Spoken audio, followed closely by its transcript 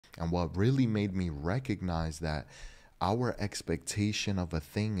And what really made me recognize that our expectation of a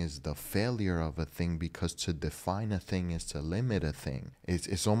thing is the failure of a thing, because to define a thing is to limit a thing.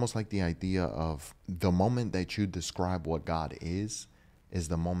 It's almost like the idea of the moment that you describe what God is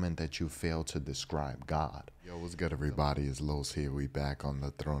the moment that you fail to describe God. Yo, what's good, everybody? It's Los here. We back on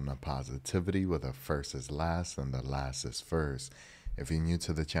the throne of positivity, where the first is last and the last is first. If you're new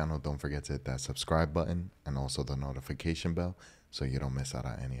to the channel, don't forget to hit that subscribe button and also the notification bell so you don't miss out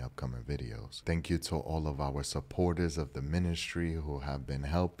on any upcoming videos. Thank you to all of our supporters of the ministry who have been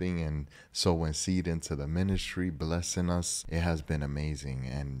helping and sowing seed into the ministry, blessing us. It has been amazing,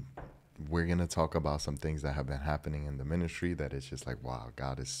 and we're going to talk about some things that have been happening in the ministry that it's just like, wow,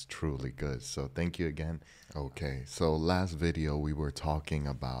 God is truly good. So thank you again. Okay, so last video we were talking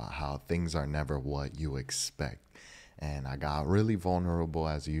about how things are never what you expect. And I got really vulnerable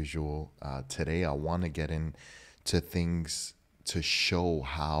as usual. Today I want to get into things to show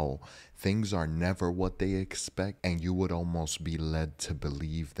how things are never what they expect. And you would almost be led to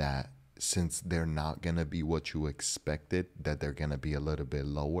believe that since they're not going to be what you expected, that they're going to be a little bit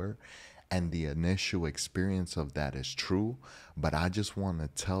lower. And the initial experience of that is true. But I just want to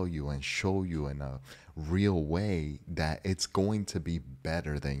tell you and show you in a real way that it's going to be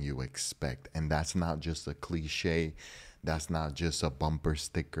better than you expect. And that's not just a cliche. That's not just a bumper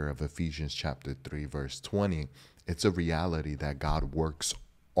sticker of Ephesians chapter 3, verse 20. It's a reality that God works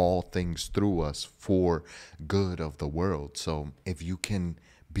all things through us for good of the world. So if you can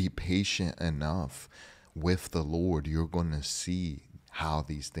be patient enough with the Lord, you're going to see how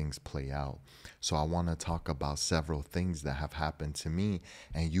these things play out. So I want to talk about several things that have happened to me,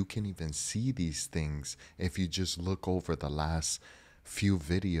 and you can even see these things if you just look over the last few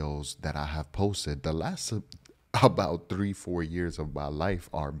videos that I have posted. The last about 3-4 years of my life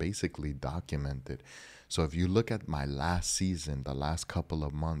are basically documented. So if you look at my last season, the last couple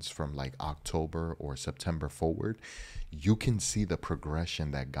of months from like October or September forward, you can see the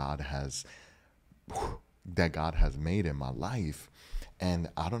progression that God has made in my life. And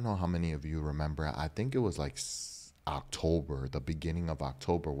I don't know how many of you remember, I think it was like October, the beginning of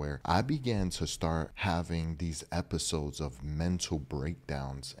October, where I began to start having these episodes of mental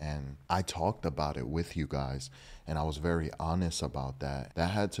breakdowns. And I talked about it with you guys, and I was very honest about that. That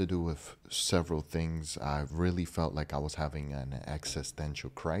had to do with several things. I really felt like I was having an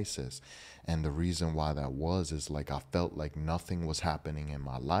existential crisis. And the reason why that was is like I felt like nothing was happening in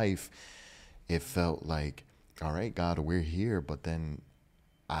my life. It felt like, all right, God, we're here, but then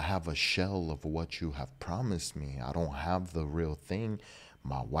I have a shell of what you have promised me. I don't have the real thing.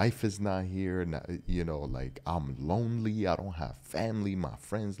 My wife is not here. Like I'm lonely. I don't have family, my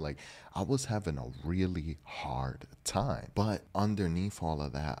friends. Like I was having a really hard time. But underneath all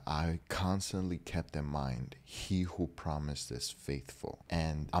of that, I constantly kept in mind, he who promised is faithful.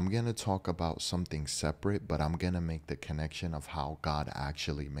 And I'm going to talk about something separate, but I'm going to make the connection of how God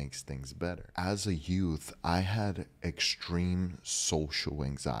actually makes things better. As a youth, I had extreme social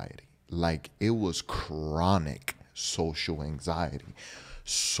anxiety. Like it was chronic social anxiety.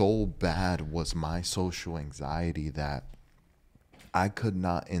 So bad was my social anxiety that I could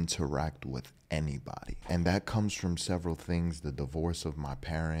not interact with anybody. And that comes from several things: the divorce of my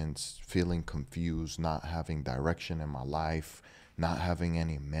parents, feeling confused, not having direction in my life, not having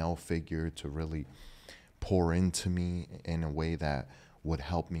any male figure to really pour into me in a way that would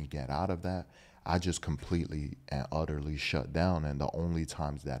help me get out of that. I just completely and utterly shut down. And the only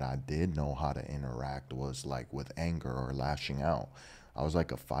times that I did know how to interact was like with anger or lashing out. I was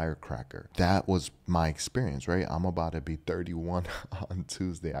like a firecracker. That was my experience, right? I'm about to be 31 on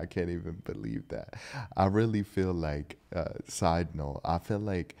Tuesday. I can't even believe that. I really feel like, side note, I feel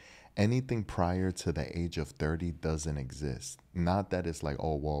like anything prior to the age of 30 doesn't exist. Not that it's like,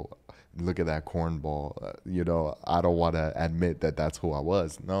 oh, well, look at that cornball. I don't want to admit that that's who I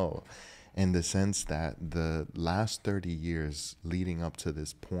was. No, in the sense that the last 30 years leading up to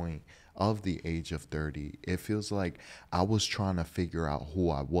this point of the age of 30, it feels like I was trying to figure out who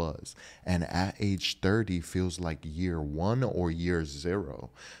I was. And at age 30 feels like year 1 or year 0.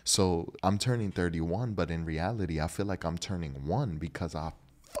 So I'm turning 31, but in reality, I feel like I'm turning 1 because I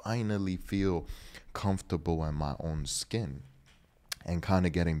finally feel comfortable in my own skin. And kind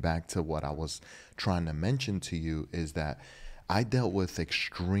of getting back to what I was trying to mention to you is that I dealt with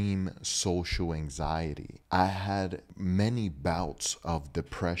extreme social anxiety. I had many bouts of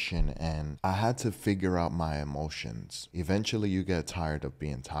depression, and I had to figure out my emotions. Eventually, you get tired of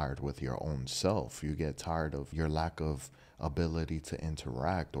being tired with your own self. You get tired of your lack of ability to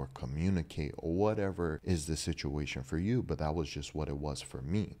interact or communicate or whatever is the situation for you. But that was just what it was for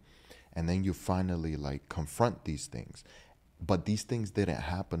me. And then you finally like confront these things. But these things didn't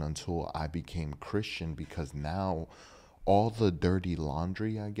happen until I became Christian, because now all the dirty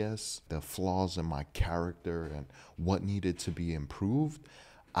laundry, I guess, the flaws in my character and what needed to be improved,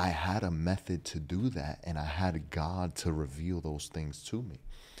 I had a method to do that, and I had God to reveal those things to me.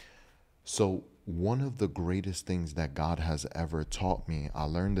 So, one of the greatest things that God has ever taught me, I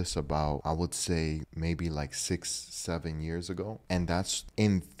learned this about, I would say, maybe like 6, 7 years ago. And that's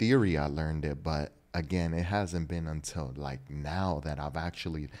in theory, I learned it. But again, it hasn't been until like now that I've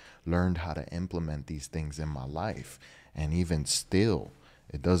actually learned how to implement these things in my life. And even still,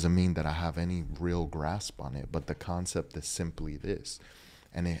 it doesn't mean that I have any real grasp on it. But the concept is simply this,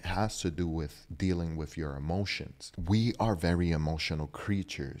 and it has to do with dealing with your emotions. We are very emotional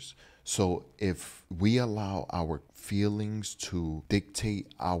creatures. So if we allow our feelings to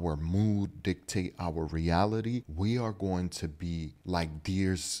dictate our mood, dictate our reality, we are going to be like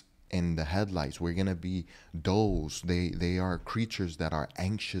deers in the headlights. We're going to be does. They are creatures that are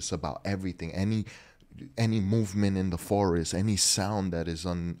anxious about everything. Any movement in the forest, any sound that is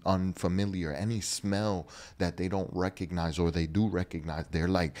unfamiliar, any smell that they don't recognize or they do recognize,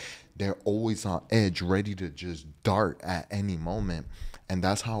 they're always on edge, ready to just dart at any moment. And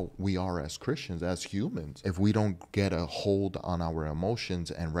that's how we are as Christians, as humans. If we don't get a hold on our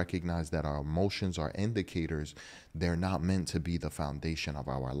emotions and recognize that our emotions are indicators, they're not meant to be the foundation of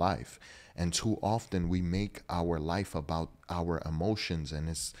our life. And too often we make our life about our emotions, and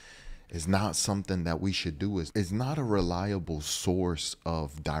it's not something that we should do. It's not a reliable source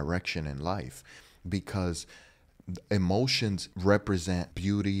of direction in life, because emotions represent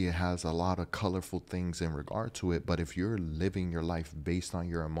beauty. It has a lot of colorful things in regard to it. But if you're living your life based on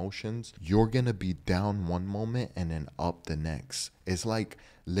your emotions, you're going to be down one moment and then up the next. It's like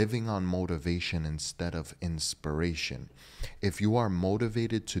living on motivation instead of inspiration. If you are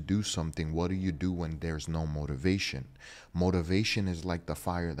motivated to do something, what do you do when there's no motivation? Motivation is like the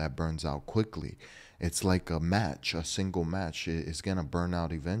fire that burns out quickly. It's like a match, a single match is going to burn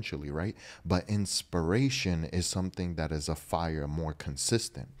out eventually, right? But inspiration is something that is a fire, more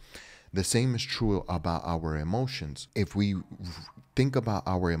consistent. The same is true about our emotions. If we think about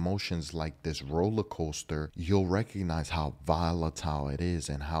our emotions like this roller coaster, you'll recognize how volatile it is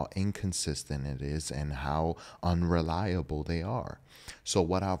and how inconsistent it is and how unreliable they are. So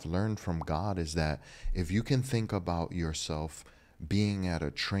what I've learned from God is that if you can think about yourself being at a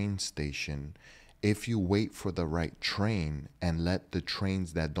train station, if you wait for the right train and let the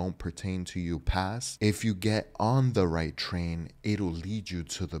trains that don't pertain to you pass, if you get on the right train, it'll lead you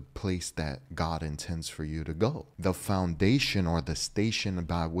to the place that God intends for you to go. The foundation or the station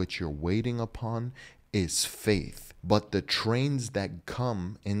by which you're waiting upon is faith. But the trains that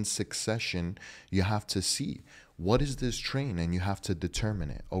come in succession, you have to see, what is this train? And you have to determine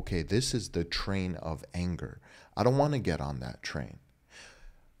it. Okay, this is the train of anger. I don't want to get on that train.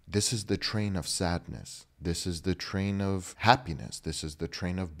 This is the train of sadness. This is the train of happiness. This is the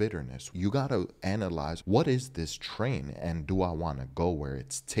train of bitterness. You got to analyze, what is this train, and do I want to go where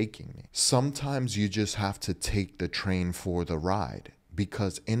it's taking me? Sometimes you just have to take the train for the ride,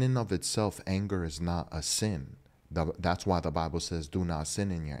 because in and of itself, anger is not a sin. That's why the Bible says, do not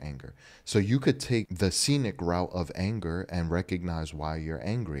sin in your anger. So you could take the scenic route of anger and recognize why you're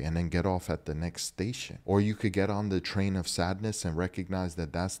angry and then get off at the next station. Or you could get on the train of sadness and recognize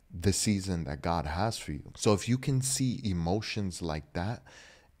that that's the season that God has for you. So if you can see emotions like that,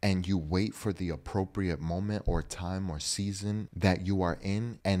 and you wait for the appropriate moment or time or season that you are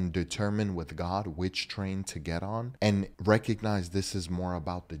in and determine with God which train to get on, and recognize this is more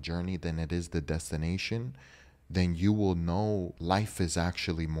about the journey than it is the destination, then you will know life is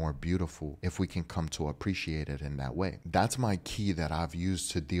actually more beautiful if we can come to appreciate it in that way. That's my key that I've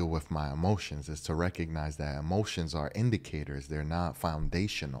used to deal with my emotions, is to recognize that emotions are indicators. They're not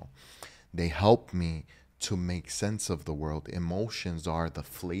foundational. They help me to make sense of the world. Emotions are the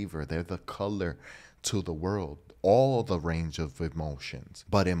flavor. They're the color to the world. All the range of emotions.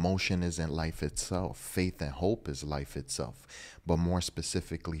 But emotion isn't life itself. Faith and hope is life itself. But more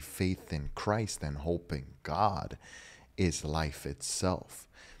specifically, faith in Christ and hope in God is life itself.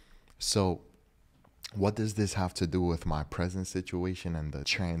 So what does this have to do with my present situation and the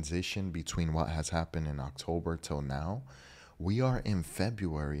transition between what has happened in October till now? We are in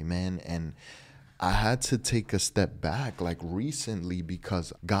February, man, and I had to take a step back like recently,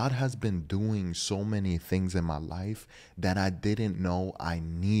 because God has been doing so many things in my life that I didn't know I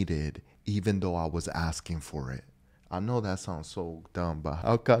needed, even though I was asking for it. I know that sounds so dumb, but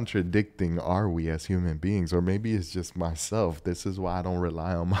how contradicting are we as human beings? Or maybe it's just myself. This is why I don't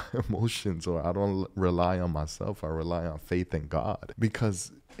rely on my emotions, or I don't rely on myself. I rely on faith in God,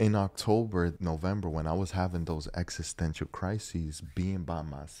 because In October, November, when I was having those existential crises, being by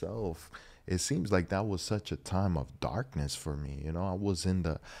myself, it seems like that was such a time of darkness for me. You know, I was in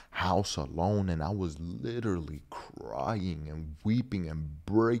the house alone and I was literally crying and weeping and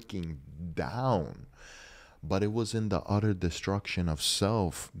breaking down. But it was in the utter destruction of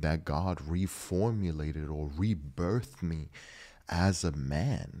self that God reformulated or rebirthed me as a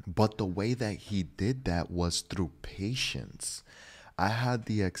man. But the way that He did that was through patience. I had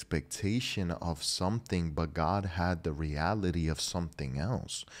the expectation of something, but God had the reality of something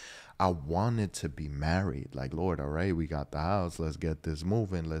else. I wanted to be married. Like, Lord, all right, we got the house. Let's get this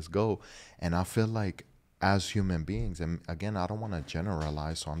moving. Let's go. And I feel like as human beings, and again, I don't want to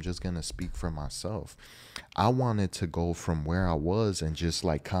generalize, so I'm just going to speak for myself. I wanted to go from where I was and just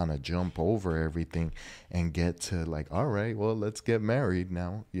like kind of jump over everything and get to like, all right, well, let's get married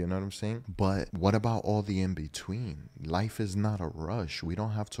now. You know what I'm saying? But what about all the in between? Life is not a rush. We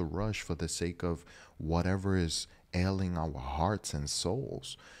don't have to rush for the sake of whatever is ailing our hearts and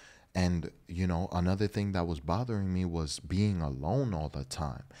souls. And, you know, another thing that was bothering me was being alone all the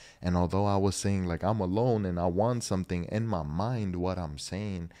time. And although I was saying, like, I'm alone and I want something, in my mind, what I'm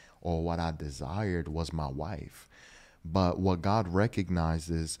saying or what I desired was my wife. But what God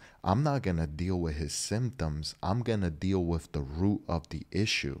recognized is I'm not going to deal with his symptoms. I'm going to deal with the root of the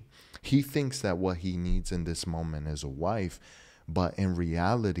issue. He thinks that what he needs in this moment is a wife. But in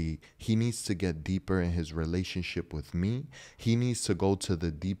reality, he needs to get deeper in his relationship with me. He needs to go to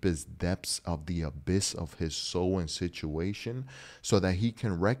the deepest depths of the abyss of his soul and situation so that he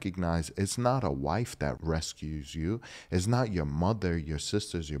can recognize it's not a wife that rescues you. It's not your mother, your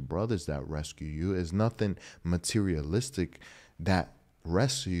sisters, your brothers that rescue you. It's nothing materialistic that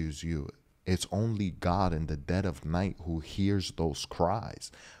rescues you. It's only God in the dead of night who hears those cries.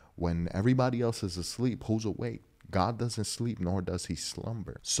 When everybody else is asleep, who's awake? God doesn't sleep, nor does he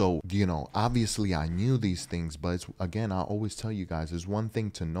slumber. So, you know, obviously I knew these things, but it's, again, I always tell you guys, it's one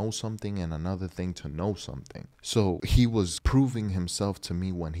thing to know something and another thing to know something. So he was proving himself to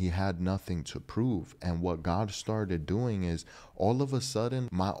me when he had nothing to prove. And what God started doing is all of a sudden,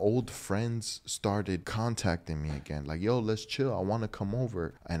 my old friends started contacting me again. Like, yo, let's chill. I want to come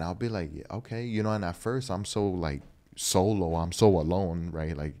over. And I'll be like, yeah, okay. You know, and at first I'm so like, solo, I'm so alone,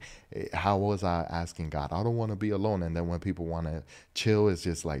 right? Like, how was I asking God, I don't want to be alone? And then when people want to chill, it's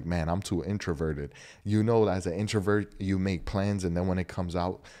just like, man, I'm too introverted. You know, as an introvert, you make plans, and then when it comes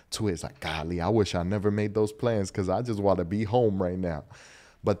out to it, it's like, golly, I wish I never made those plans because I just want to be home right now.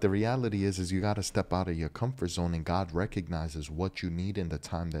 But the reality is you got to step out of your comfort zone, and God recognizes what you need in the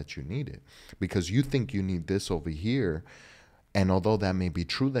time that you need it. Because you think you need this over here, and although that may be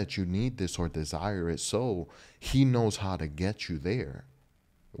true that you need this or desire it so, he knows how to get you there.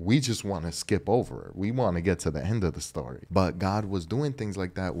 We just want to skip over it. We want to get to the end of the story. But God was doing things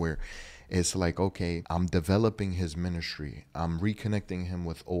like that where it's like, okay, I'm developing his ministry. I'm reconnecting him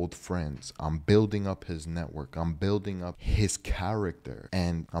with old friends. I'm building up his network. I'm building up his character.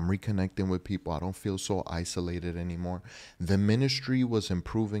 And I'm reconnecting with people. I don't feel so isolated anymore. The ministry was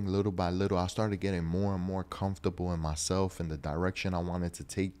improving little by little. I started getting more and more comfortable in myself and the direction I wanted to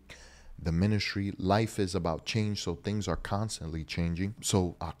take the ministry. Life is about change, so things are constantly changing.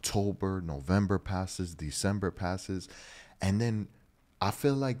 So October, November passes, December passes, and then I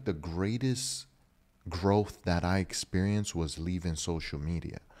feel like the greatest growth that I experienced was leaving social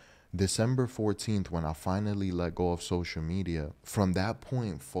media. December 14th, when I finally let go of social media, from that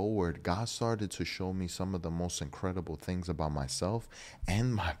point forward, God started to show me some of the most incredible things about myself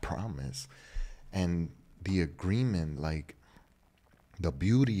and my promise and the agreement, like the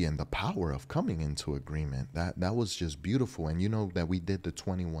beauty and the power of coming into agreement. That was just beautiful. And you know that we did the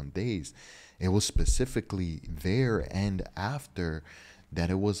 21 days. It was specifically there and after that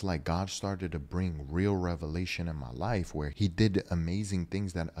it was like God started to bring real revelation in my life where he did amazing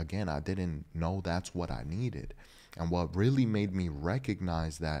things that, again, I didn't know that's what I needed. And what really made me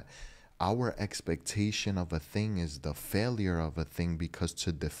recognize that our expectation of a thing is the failure of a thing, because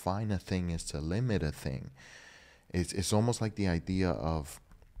to define a thing is to limit a thing. It's almost like the idea of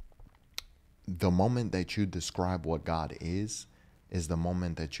the moment that you describe what God is the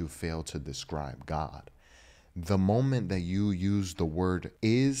moment that you fail to describe God. The moment that you use the word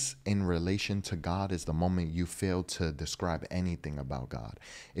is in relation to God is the moment you fail to describe anything about God.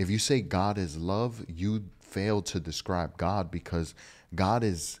 If you say God is love, you fail to describe God, because God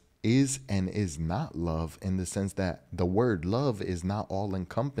is and is not love, in the sense that the word love is not all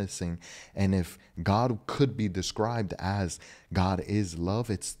encompassing. And if God could be described as God is love,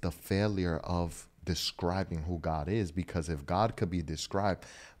 it's the failure of describing who God is, because if God could be described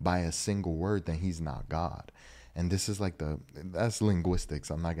by a single word, then he's not God. And this is like that's linguistics.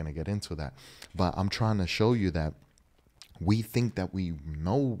 I'm not going to get into that. But I'm trying to show you that we think that we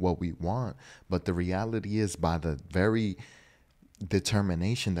know what we want, but the reality is, by the very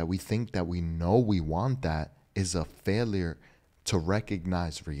determination that we think that we know we want that, is a failure to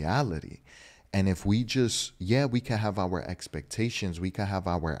recognize reality. And if we just, yeah, we can have our expectations, we can have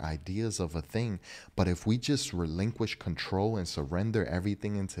our ideas of a thing, but if we just relinquish control and surrender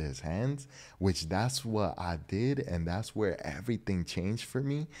everything into his hands, which that's what I did, and that's where everything changed for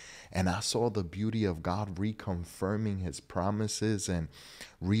me. And I saw the beauty of God reconfirming his promises and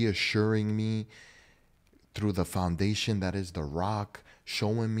reassuring me through the foundation that is the rock,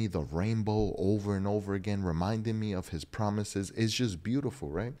 showing me the rainbow over and over again, reminding me of his promises. Is just beautiful,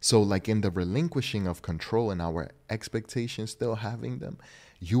 right? So like in the relinquishing of control and our expectations, still having them,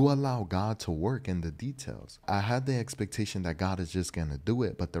 you allow God to work in the details. I had the expectation that God is just going to do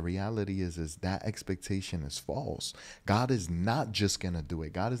it, but the reality is that expectation is false. God is not just going to do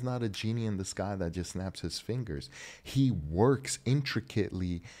it. God is not a genie in the sky that just snaps his fingers. He works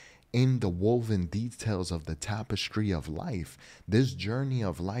intricately in the woven details of the tapestry of life. This journey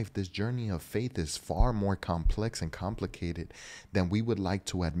of life, this journey of faith is far more complex and complicated than we would like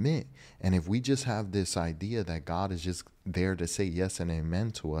to admit. And if we just have this idea that God is just there to say yes and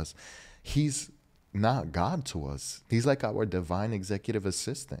amen to us, he's not God to us. He's like our divine executive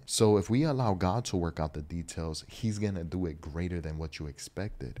assistant. So if we allow God to work out the details, he's going to do it greater than what you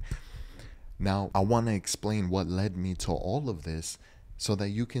expected. Now, I want to explain what led me to all of this, so that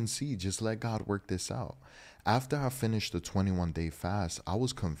you can see, just let God work this out. After I finished the 21-day fast, I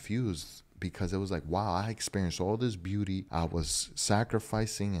was confused because it was like, wow, I experienced all this beauty. I was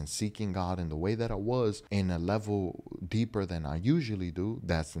sacrificing and seeking God in the way that I was, in a level deeper than I usually do.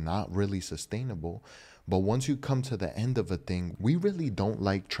 That's not really sustainable. But once you come to the end of a thing, we really don't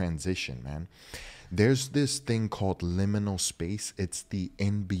like transition, man. There's this thing called liminal space. It's the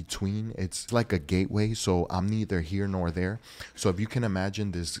in-between. It's like a gateway. So I'm neither here nor there. So if you can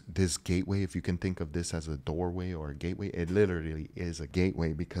imagine this gateway, if you can think of this as a doorway or a gateway, it literally is a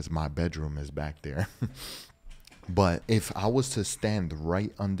gateway because my bedroom is back there. But if I was to stand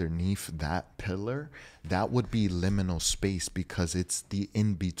right underneath that pillar, that would be liminal space, because it's the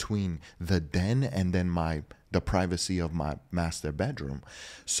in between the den and then the privacy of my master bedroom.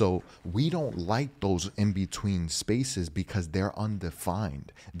 So we don't like those in between spaces because they're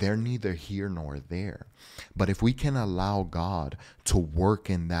undefined. They're neither here nor there. But if we can allow God to work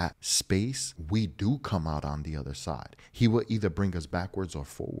in that space, we do come out on the other side. He will either bring us backwards or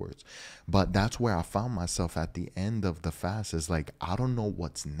forwards. But that's where I found myself at the end of the fast, is like, I don't know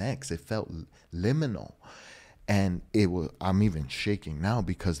what's next. It felt liminal. And I'm even shaking now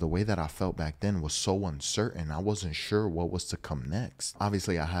because the way that I felt back then was so uncertain. I wasn't sure what was to come next.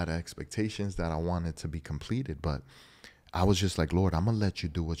 Obviously, I had expectations that I wanted to be completed, but I was just like, Lord, I'm going to let you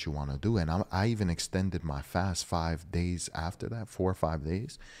do what you want to do. And I even extended my fast 5 days after that, 4 or 5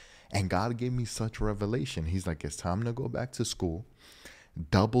 days. And God gave me such revelation. He's like, it's time to go back to school,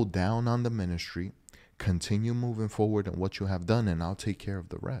 double down on the ministry, continue moving forward in what you have done, and I'll take care of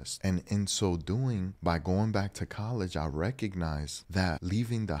the rest. And in so doing, by going back to college, I recognized that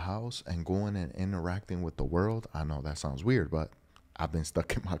leaving the house and going and interacting with the world, I know that sounds weird, but I've been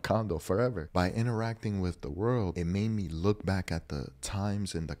stuck in my condo forever. By interacting with the world, it made me look back at the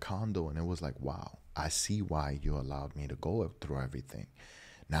times in the condo, and it was like, wow, I see why you allowed me to go through everything.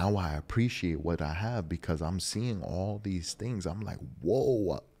 Now I appreciate what I have because I'm seeing all these things. I'm like,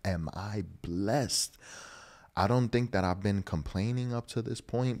 whoa, am I blessed? I don't think that I've been complaining up to this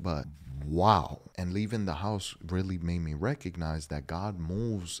point, but wow. And leaving the house really made me recognize that God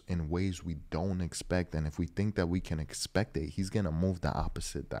moves in ways we don't expect. And if we think that we can expect it, he's going to move the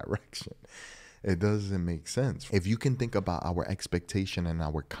opposite direction. It doesn't make sense. If you can think about our expectation and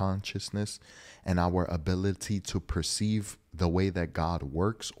our consciousness and our ability to perceive the way that God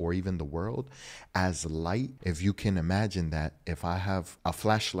works, or even the world, as light, if you can imagine that if I have a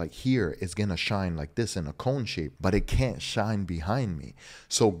flashlight here, it's going to shine like this in a cone shape, but it can't shine behind me.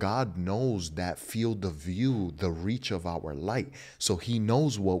 So God knows that field of view, the reach of our light. So he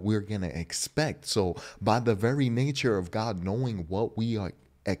knows what we're going to expect. So by the very nature of God knowing what we are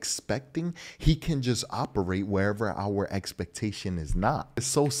expecting, he can just operate wherever our expectation is not. It's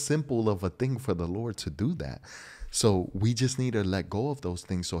so simple of a thing for the Lord to do that. So we just need to let go of those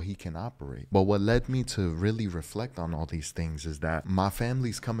things so he can operate. But what led me to really reflect on all these things is that my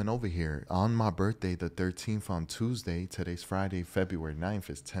family's coming over here on my birthday, the 13th, on Tuesday. Today's Friday, February 9th.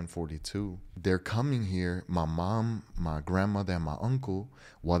 It's 10:42. They're coming here. My mom, my grandmother, and my uncle.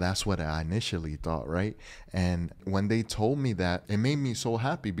 Well, that's what I initially thought, right? And when they told me that, it made me so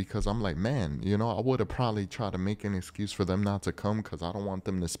happy because I'm like, man, I would have probably tried to make an excuse for them not to come because I don't want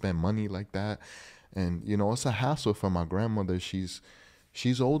them to spend money like that. And it's a hassle for my grandmother. She's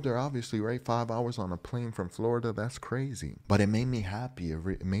older, obviously, right? 5 hours on a plane from Florida, that's crazy. But it made me happy.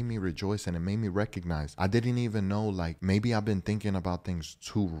 It made me rejoice, and it made me recognize I didn't even know, like, maybe I've been thinking about things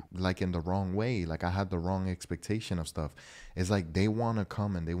too, like, in the wrong way. Like, I had the wrong expectation of stuff. It's like they want to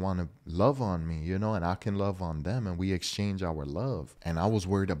come and they want to love on me, and I can love on them, and we exchange our love. And I was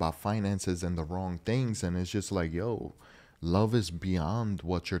worried about finances and the wrong things, and it's just like, yo, love is beyond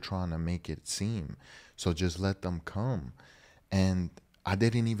what you're trying to make it seem. So just let them come. And I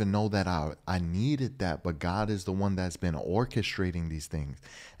didn't even know that I needed that, but God is the one that's been orchestrating these things.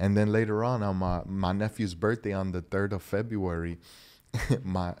 And then later on my nephew's birthday on the 3rd of February,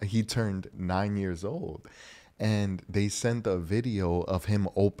 he turned 9 years old. And they sent a video of him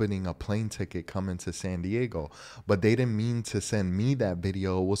opening a plane ticket coming to San Diego. But they didn't mean to send me that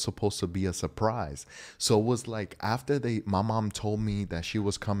video. It was supposed to be a surprise. So it was like after my mom told me that she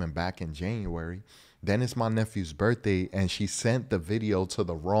was coming back in January, then it's my nephew's birthday, and she sent the video to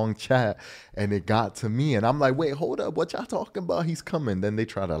the wrong chat, and it got to me. And I'm like, wait, hold up. What y'all talking about? He's coming. Then they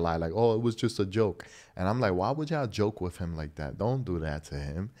try to lie like, oh, it was just a joke. And I'm like, why would y'all joke with him like that? Don't do that to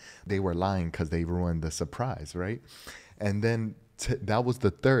him. They were lying because they ruined the surprise, right? And then that was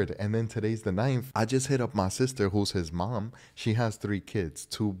the 3rd. And then today's the 9th. I just hit up my sister, who's his mom. She has 3 kids,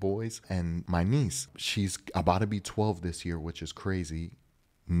 2 boys, and my niece. She's about to be 12 this year, which is crazy.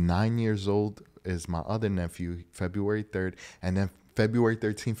 9 years old is my other nephew, February 3rd. And then February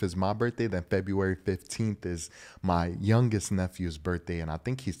 13th is my birthday. Then February 15th is my youngest nephew's birthday. And I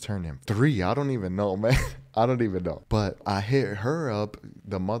think he's turning 3. I don't even know, man. I don't even know. But I hit her up,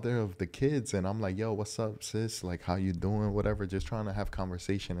 the mother of the kids, and I'm like, yo, what's up, sis? Like, how you doing? Whatever. Just trying to have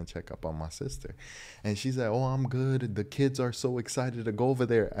conversation and check up on my sister. And she's like, oh, I'm good. The kids are so excited to go over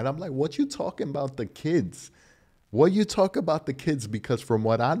there. And I'm like, what you talking about the kids? What you talk about the kids? Because from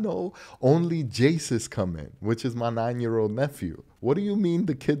what I know, only Jace is coming, which is my 9-year-old nephew. What do you mean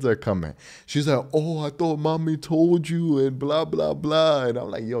the kids are coming? She's like, oh, I thought mommy told you and blah, blah, blah. And I'm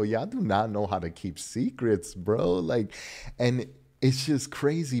like, yo, y'all do not know how to keep secrets, bro. Like, and it's just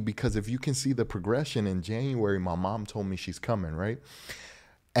crazy because if you can see the progression in January, my mom told me she's coming, right?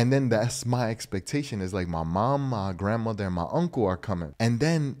 And then that's my expectation is like my mom, my grandmother, and my uncle are coming. And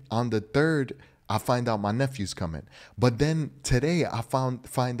then on the 3rd, I find out my nephew's coming. But then today I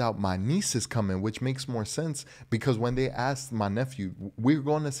find out my niece is coming, which makes more sense because when they asked my nephew, we're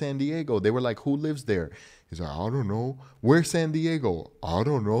going to San Diego, they were like, who lives there? He's like, I don't know. Where's San Diego? I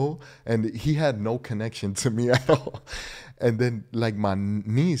don't know. And he had no connection to me at all. And then like my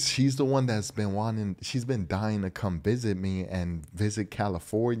niece, she's the one that's been she's been dying to come visit me and visit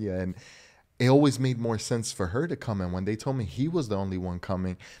California. And it always made more sense for her to come. And when they told me he was the only one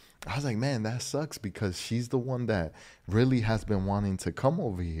coming, I was like, man, that sucks because she's the one that really has been wanting to come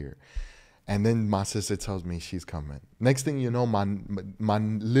over here. And then my sister tells me she's coming. Next thing you know, my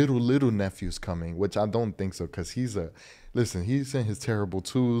little nephew's coming, which I don't think so because he's in his terrible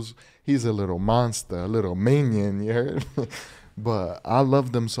twos. He's a little monster, a little minion, you heard? But I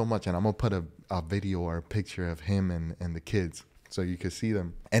love them so much. And I'm going to put a video or a picture of him and the kids so you can see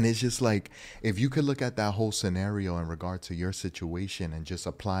them. And it's just like, if you could look at that whole scenario in regard to your situation and just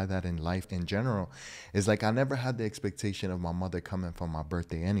apply that in life in general, it's like I never had the expectation of my mother coming for my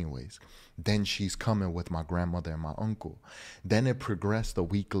birthday anyways. Then she's coming with my grandmother and my uncle. Then it progressed a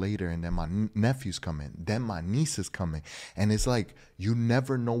week later, and then my nephew's coming. Then my niece is coming. And it's like, you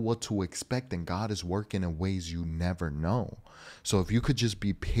never know what to expect, and God is working in ways you never know. So if you could just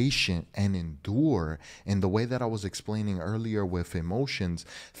be patient and endure in the way that I was explaining earlier with emotions,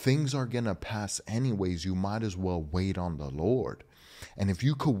 things are going to pass anyways. You might as well wait on the Lord. And if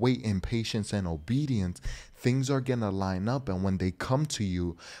you could wait in patience and obedience, things are going to line up. And when they come to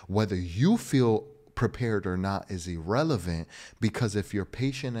you, whether you feel prepared or not is irrelevant, because if you're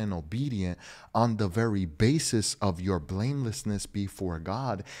patient and obedient on the very basis of your blamelessness before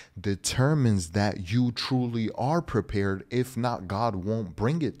God determines that you truly are prepared. If not, God won't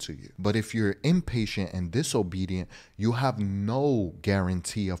bring it to you. But if you're impatient and disobedient, you have no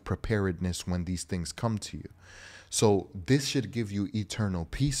guarantee of preparedness when these things come to you. So this should give you eternal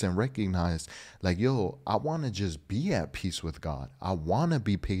peace and recognize like, yo, I want to just be at peace with God. I want to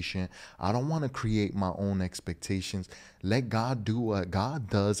be patient. I don't want to create my own expectations. Let God do what God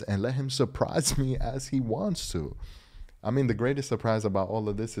does and let him surprise me as he wants to. I mean, the greatest surprise about all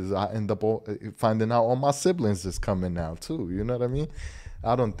of this is I end up finding out all my siblings is coming now too. You know what I mean?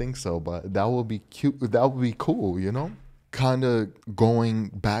 I don't think so, but that would be cute. That would be cool, you know? Kind of going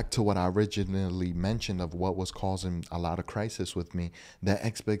back to what I originally mentioned of what was causing a lot of crisis with me, the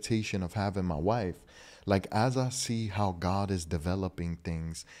expectation of having my wife. Like, as I see how God is developing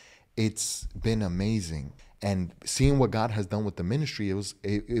things, it's been amazing. And seeing what God has done with the ministry,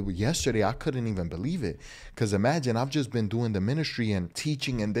 yesterday I couldn't even believe it. Because imagine, I've just been doing the ministry and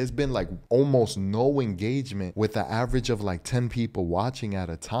teaching, and there's been like almost no engagement, with the average of like 10 people watching at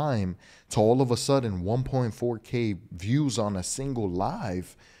a time, to all of a sudden 1.4K views on a single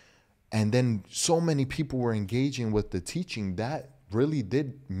live. And then so many people were engaging with the teaching. That really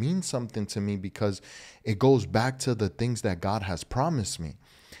did mean something to me, because it goes back to the things that God has promised me,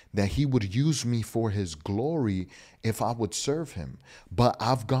 that he would use me for his glory if I would serve him. But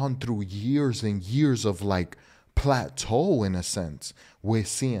I've gone through years and years of like plateau, in a sense. We're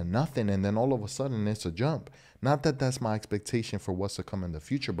seeing nothing, and then all of a sudden it's a jump. Not that that's my expectation for what's to come in the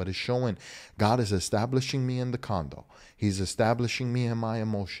future, but it's showing God is establishing me in the condo. He's establishing me in my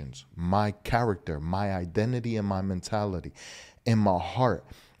emotions, my character, my identity, and my mentality, in my heart.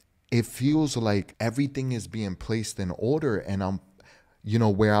 It feels like everything is being placed in order, and I'm,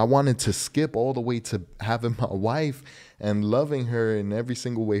 where I wanted to skip all the way to having my wife and loving her in every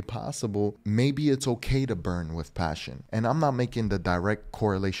single way possible. Maybe it's okay to burn with passion. And I'm not making the direct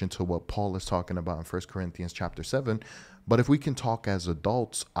correlation to what Paul is talking about in 1 Corinthians chapter 7. But if we can talk as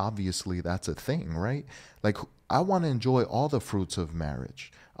adults, obviously that's a thing, right? Like, I want to enjoy all the fruits of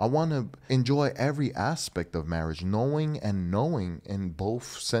marriage. I want to enjoy every aspect of marriage, knowing in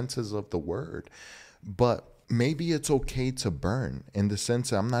both senses of the word. But maybe it's okay to burn, in the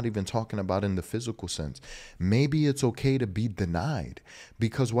sense, I'm not even talking about in the physical sense. Maybe it's okay to be denied,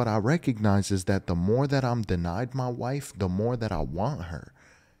 because what I recognize is that the more that I'm denied my wife, the more that I want her.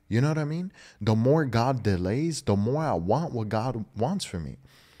 You know what I mean? The more God delays, the more I want what God wants for me.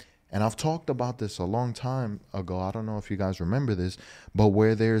 And I've talked about this a long time ago. I don't know if you guys remember this, but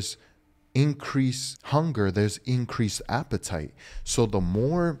where there's increased hunger, there's increased appetite. So the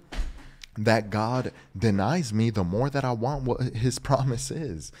more that God denies me, the more that I want what his promise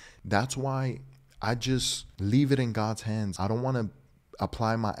is. That's why I just leave it in God's hands. I don't want to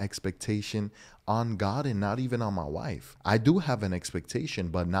apply my expectation on God and not even on my wife. I do have an expectation,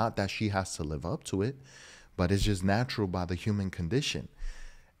 but not that she has to live up to it, but it's just natural by the human condition.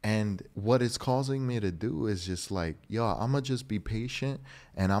 And what it's causing me to do is just like, yo, I'm going to just be patient,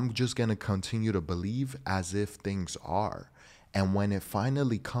 and I'm just going to continue to believe as if things are. And when it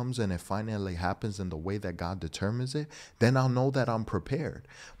finally comes and it finally happens in the way that God determines it, then I'll know that I'm prepared.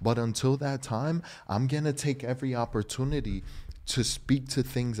 But until that time, I'm going to take every opportunity to speak to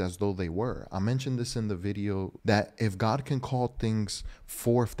things as though they were. I mentioned this in the video, that if God can call things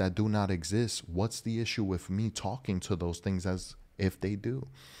forth that do not exist, what's the issue with me talking to those things as if they do?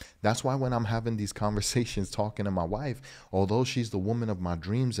 That's why when I'm having these conversations talking to my wife, although she's the woman of my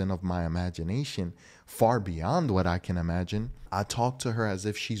dreams and of my imagination, far beyond what I can imagine, I talk to her as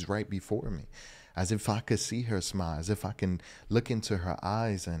if she's right before me, as if I could see her smile, as if I can look into her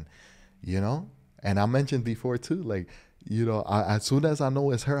eyes. And and I mentioned before too, like, as soon as I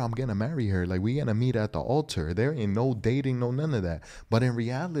know it's her, I'm going to marry her. Like, we're going to meet at the altar. There ain't no dating, no none of that. But in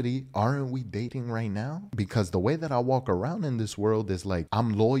reality, aren't we dating right now? Because the way that I walk around in this world is like,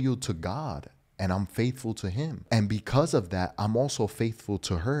 I'm loyal to God and I'm faithful to him. And because of that, I'm also faithful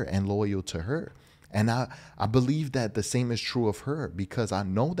to her and loyal to her. And I believe that the same is true of her, because I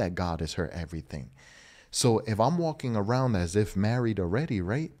know that God is her everything. So if I'm walking around as if married already,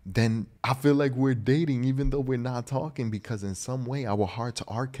 right, then I feel like we're dating even though we're not talking, because in some way our hearts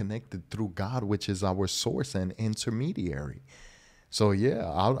are connected through God, which is our source and intermediary. So yeah,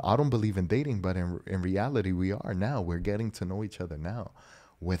 I don't believe in dating, but in reality we are now. We're getting to know each other now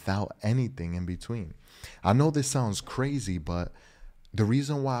without anything in between. I know this sounds crazy, but the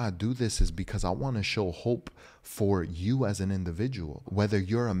reason why I do this is because I want to show hope for you as an individual, whether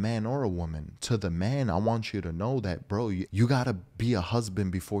you're a man or a woman. To the man, I want you to know that, bro, you got to be a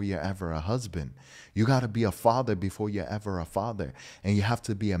husband before you're ever a husband. You got to be a father before you're ever a father. And you have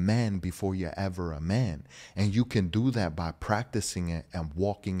to be a man before you're ever a man. And you can do that by practicing it and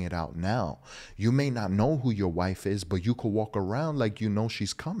walking it out now. You may not know who your wife is, but you could walk around like you know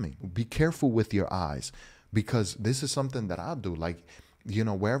she's coming. Be careful with your eyes, because this is something that I do. Like,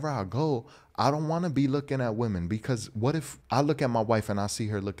 wherever I go, I don't want to be looking at women, because what if I look at my wife and I see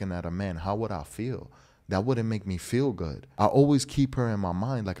her looking at a man? How would I feel? That wouldn't make me feel good. I always keep her in my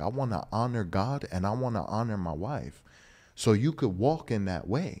mind. Like, I want to honor God and I want to honor my wife. So you could walk in that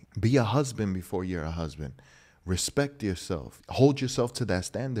way. Be a husband before you're a husband. Respect yourself. Hold yourself to that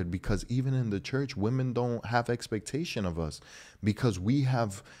standard, because even in the church, women don't have expectation of us because we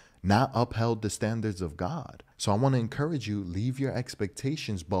have not upheld the standards of God. So I want to encourage you, leave your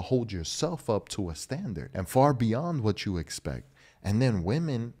expectations, but hold yourself up to a standard and far beyond what you expect. And then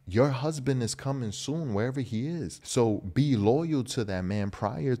women, your husband is coming soon wherever he is. So be loyal to that man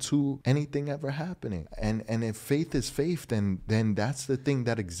prior to anything ever happening. And if faith is faith, then that's the thing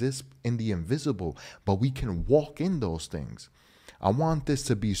that exists in the invisible. But we can walk in those things. I want this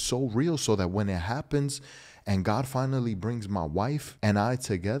to be so real so that when it happens and God finally brings my wife and I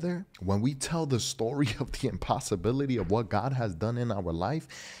together, when we tell the story of the impossibility of what God has done in our life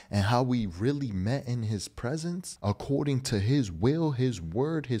and how we really met in his presence according to his will, his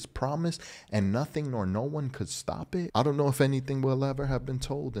word, his promise, and nothing nor no one could stop it, I don't know if anything will ever have been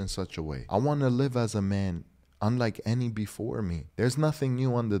told in such a way. I want to live as a man unlike any before me. There's nothing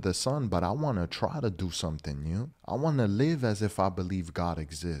new under the sun, but I want to try to do something new. I want to live as if I believe God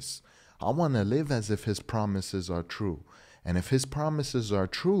exists. I want to live as if his promises are true. And if his promises are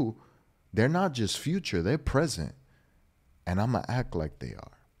true, they're not just future, they're present. And I'm going to act like they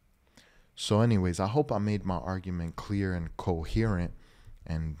are. So anyways, I hope I made my argument clear and coherent,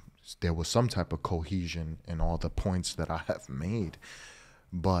 and there was some type of cohesion in all the points that I have made.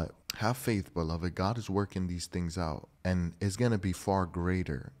 But have faith, beloved. God is working these things out, and it's going to be far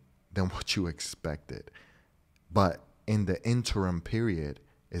greater than what you expected. But in the interim period,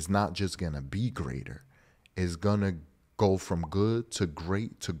 it's not just going to be greater. It's going to go from good to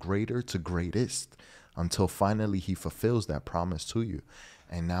great to greater to greatest until finally he fulfills that promise to you.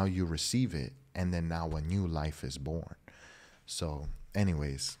 And now you receive it. And then now a new life is born. So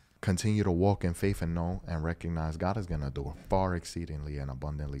anyways, continue to walk in faith and know and recognize God is going to do far exceedingly and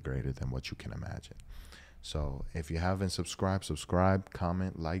abundantly greater than what you can imagine. So if you haven't subscribed, subscribe,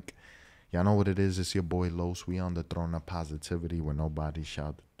 comment, like. Y'all know what it is. It's your boy Los. We on the throne of positivity where nobody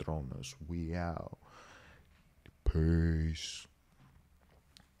shall dethrone us. We out. Peace.